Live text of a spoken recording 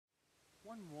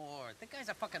One more. That guy's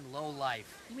a fucking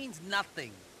lowlife. He means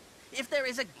nothing. If there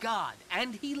is a God,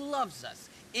 and he loves us,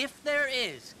 if there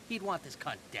is, he'd want this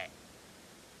cunt dead.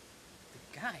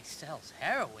 The guy sells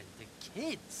heroin to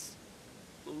kids.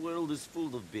 The world is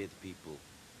full of bad people.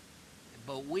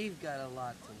 But we've got a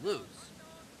lot to lose.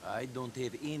 I don't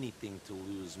have anything to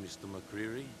lose, Mr.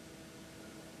 McCreary.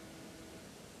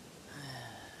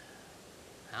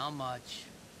 How much?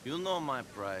 You know my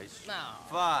price. No.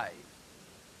 5.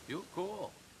 You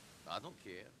call. I don't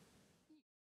care.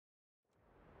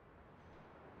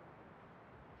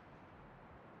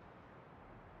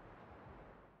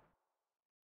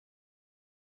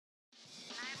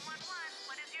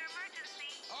 What is your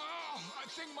emergency? Oh, I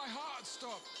think my heart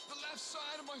stopped. The left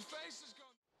side of my face is gone.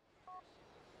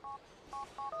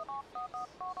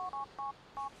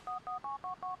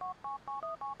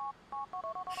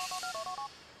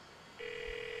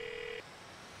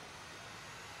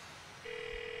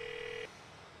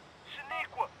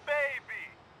 Shaniqua, baby!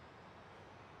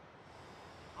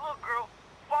 Look, girl,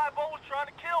 5-0 was trying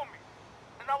to kill me.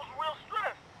 And I was real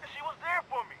stressed, and she was there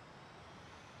for me.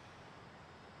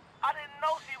 I didn't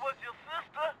know she was your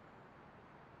sister.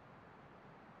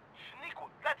 Shaniqua,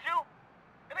 that you?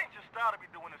 It ain't your style to be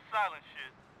doing this silent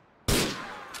shit.